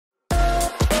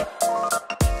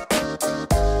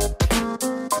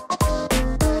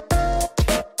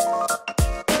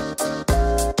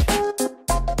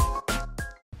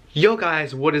Yo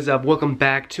guys, what is up? Welcome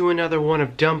back to another one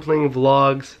of Dumpling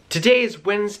Vlogs. Today is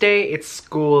Wednesday, it's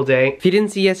school day. If you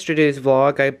didn't see yesterday's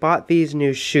vlog, I bought these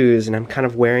new shoes and I'm kind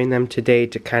of wearing them today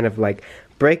to kind of like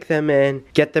break them in,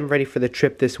 get them ready for the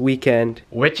trip this weekend.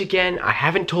 Which again, I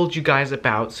haven't told you guys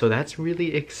about, so that's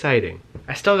really exciting.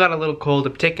 I still got a little cold,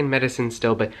 I'm taking medicine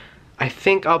still, but I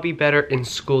think I'll be better in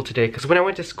school today because when I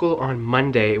went to school on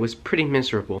Monday, it was pretty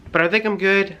miserable. But I think I'm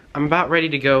good. I'm about ready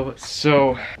to go.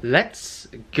 So let's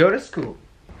go to school.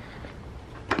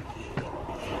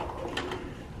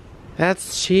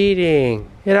 That's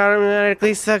cheating. It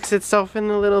automatically sucks itself in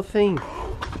the little thing.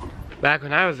 Back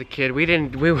when I was a kid, we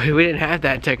didn't have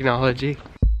that technology.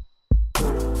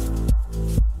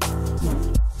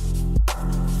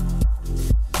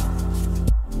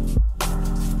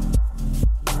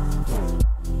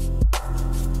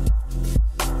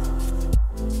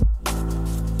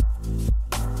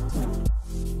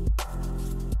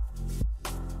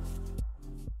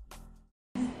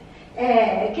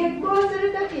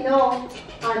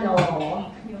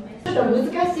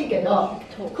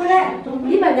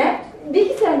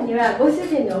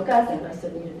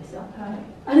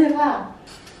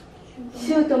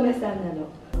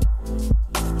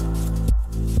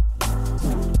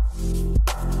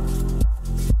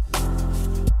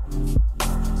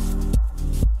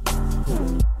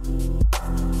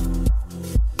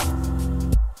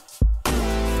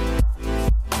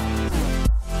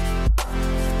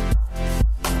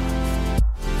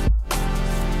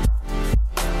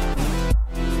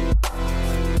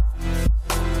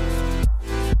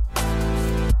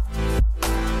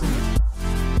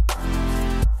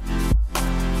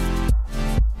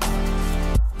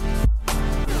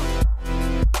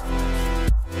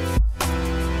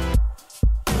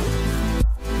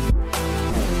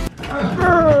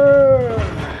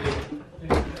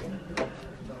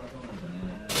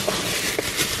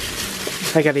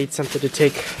 I gotta eat something to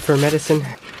take for medicine.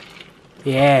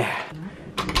 Yeah.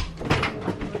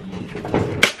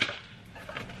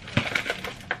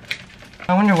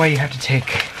 I wonder why you have to take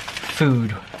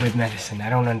food with medicine. I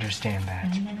don't understand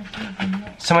that.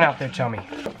 Someone out there tell me.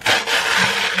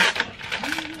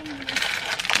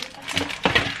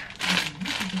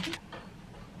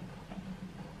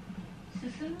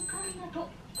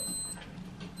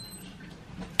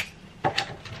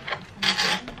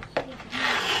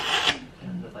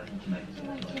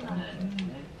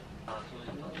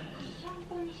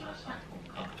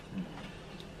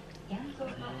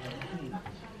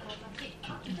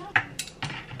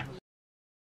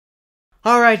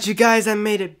 Alright, you guys, I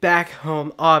made it back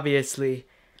home, obviously.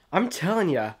 I'm telling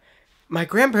ya, my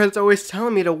grandparents always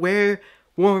telling me to wear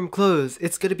warm clothes.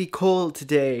 It's gonna be cold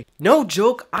today. No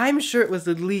joke, I'm sure it was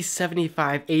at least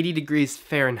 75, 80 degrees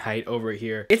Fahrenheit over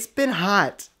here. It's been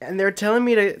hot, and they're telling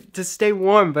me to stay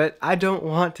warm, but I don't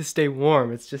want to stay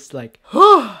warm. It's just like,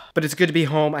 but it's good to be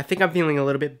home. I think I'm feeling a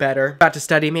little bit better. About to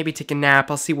study, maybe take a nap.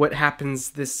 I'll see what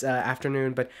happens this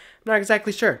afternoon, but I'm not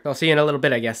exactly sure. I'll see you in a little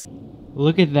bit, I guess.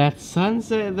 Look at that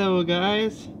sunset though,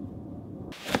 guys.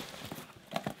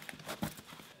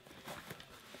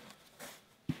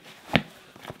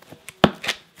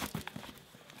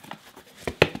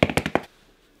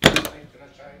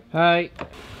 Hi.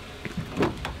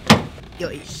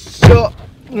 Yoisho.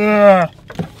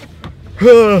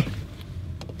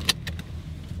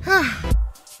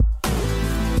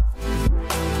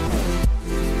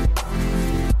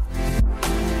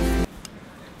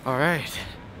 All right,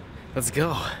 let's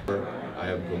go. I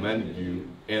have commanded you,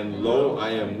 and lo,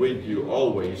 I am with you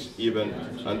always, even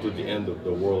unto the end of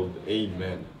the world.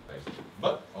 Amen.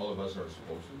 But all of us are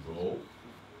supposed to go,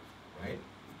 right?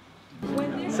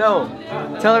 So,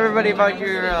 tell everybody about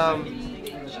your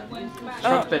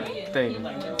trumpet thing.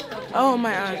 Oh,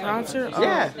 my concert?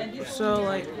 Yeah. So,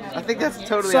 like... I think that's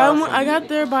totally so awesome. I got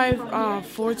there by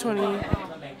 4:20.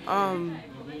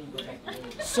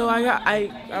 So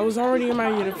I was already in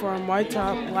my uniform, white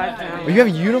top, black pants. Oh, you have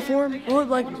a uniform?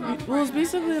 Well, it's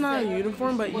basically not a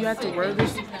uniform, but you have to wear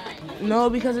this. No,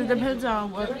 because it depends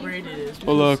on what grade it is.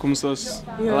 Hola, ¿cómo estás?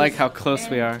 I like how close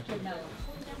we are.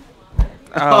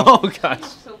 Oh gosh.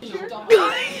 What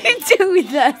are you doing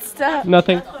with that stuff?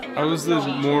 Nothing. I was the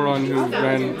moron who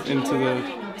ran into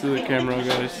the camera,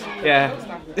 guys. Yeah.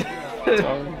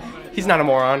 He's not a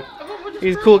moron.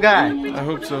 He's a cool guy. I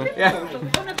hope so. Yeah.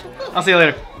 I'll see you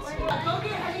later.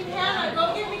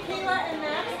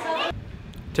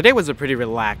 Today was a pretty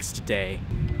relaxed day.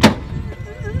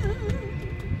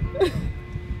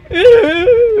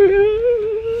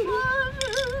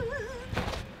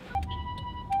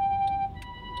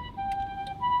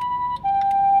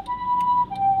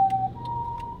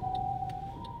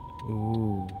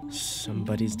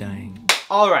 Buddy's dying.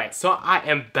 Alright, so I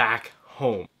am back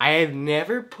home. I have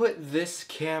never put this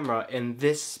camera in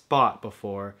this spot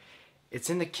before. It's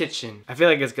in the kitchen. I feel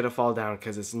like it's gonna fall down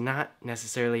because it's not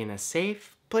necessarily in a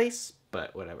safe place,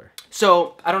 but whatever.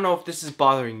 So, I don't know if this is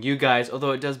bothering you guys,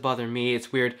 although it does bother me.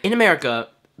 It's weird. In America,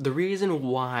 the reason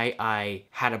why I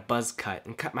had a buzz cut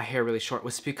and cut my hair really short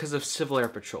was because of Civil Air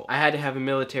Patrol. I had to have a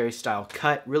military style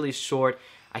cut, really short.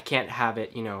 I can't have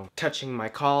it, you know, touching my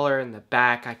collar in the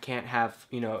back. I can't have,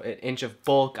 you know, an inch of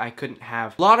bulk. I couldn't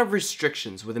have a lot of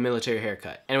restrictions with a military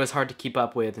haircut. And it was hard to keep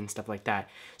up with and stuff like that.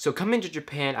 So coming to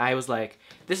Japan, I was like,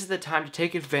 this is the time to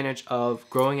take advantage of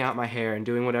growing out my hair and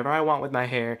doing whatever I want with my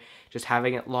hair, just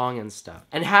having it long and stuff.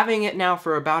 And having it now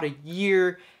for about a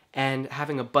year and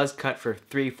having a buzz cut for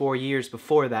 3-4 years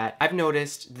before that, I've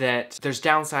noticed that there's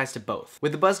downsides to both.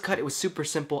 With the buzz cut, it was super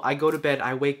simple. I go to bed,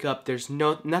 I wake up, there's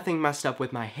nothing messed up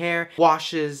with my hair,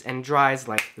 washes and dries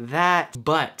like that,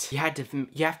 but you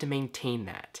have to maintain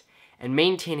that. And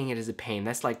maintaining it is a pain.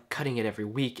 That's like cutting it every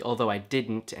week, although I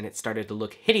didn't, and it started to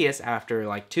look hideous after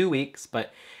like 2 weeks,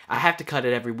 but I have to cut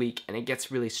it every week, and it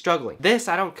gets really struggling. This,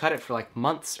 I don't cut it for like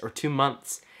months or 2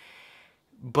 months,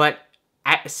 but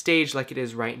at a stage like it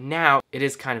is right now, it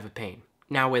is kind of a pain.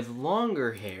 Now with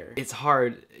longer hair, it's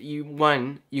hard. You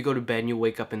go to bed and you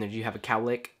wake up and then you have a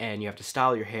cowlick and you have to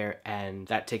style your hair, and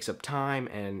that takes up time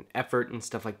and effort and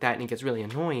stuff like that, and it gets really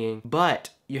annoying. But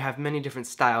you have many different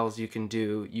styles you can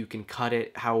do. You can cut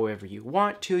it however you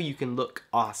want to. You can look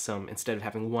awesome instead of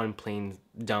having one plain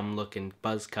dumb looking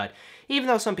buzz cut, even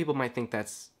though some people might think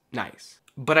that's nice.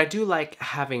 But I do like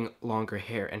having longer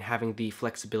hair and having the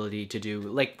flexibility to do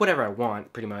like whatever I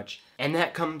want, pretty much. And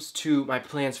that comes to my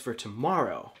plans for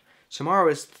tomorrow. Tomorrow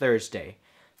is Thursday.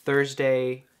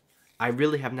 Thursday, I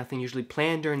really have nothing usually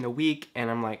planned during the week,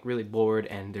 and I'm like really bored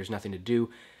and there's nothing to do.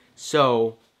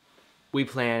 So we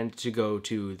planned to go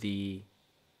to the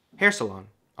hair salon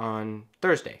on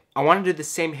Thursday. I want to do the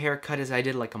same haircut as I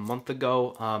did like a month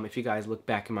ago. If you guys look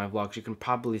back in my vlogs, you can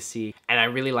probably see, and I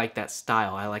really like that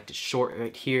style. I liked it short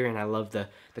right here, and I love the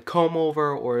comb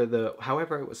over, or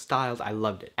however it was styled. I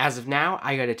loved it. As of now,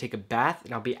 I gotta take a bath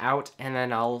and I'll be out, and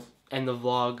then I'll end the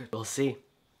vlog. We'll see.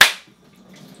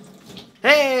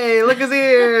 Hey, look who's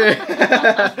here!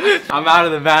 I'm out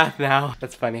of the bath now.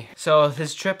 That's funny. So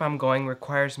this trip I'm going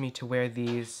requires me to wear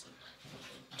these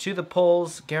to the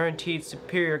poles, guaranteed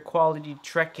superior quality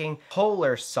trekking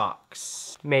polar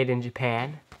socks. Made in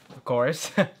Japan, of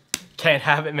course. Can't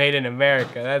have it made in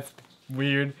America, that's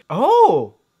weird.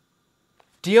 Oh!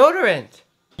 Deodorant!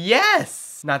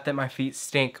 Yes! Not that my feet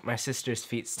stink, my sister's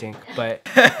feet stink, but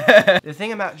the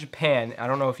thing about Japan, I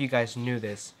don't know if you guys knew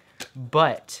this,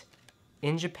 but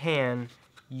in Japan,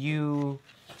 you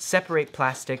separate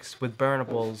plastics with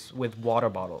burnables with water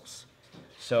bottles.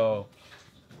 So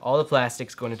all the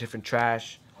plastics go into different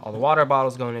trash, all the water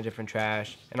bottles go into different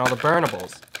trash, and all the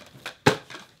burnables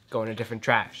go into different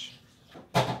trash.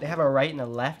 They have a right and a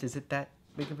left, is it that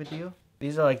big of a deal?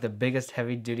 These are like the biggest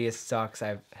heavy-dutyest socks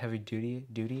I've... Heavy-duty?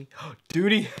 Duty?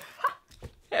 Duty?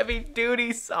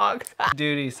 Heavy-duty socks.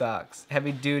 Duty socks.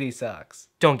 Heavy-duty socks.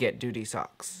 Don't get duty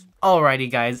socks. Alrighty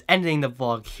guys, ending the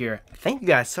vlog here. Thank you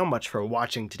guys so much for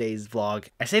watching today's vlog.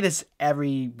 I say this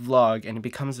every vlog and it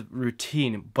becomes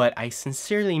routine, but I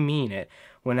sincerely mean it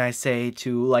when I say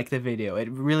to like the video.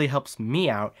 It really helps me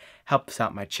out, helps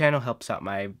out my channel, helps out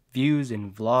my views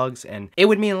and vlogs, and it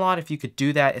would mean a lot if you could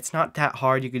do that. It's not that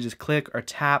hard. You could just click or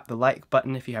tap the like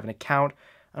button if you have an account.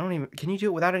 Can you do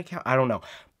it without an account? I don't know.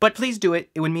 But please do it.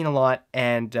 It would mean a lot.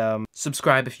 And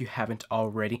subscribe if you haven't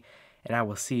already. And I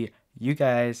will see you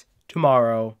guys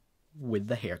tomorrow with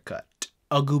the haircut.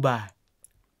 Goodbye.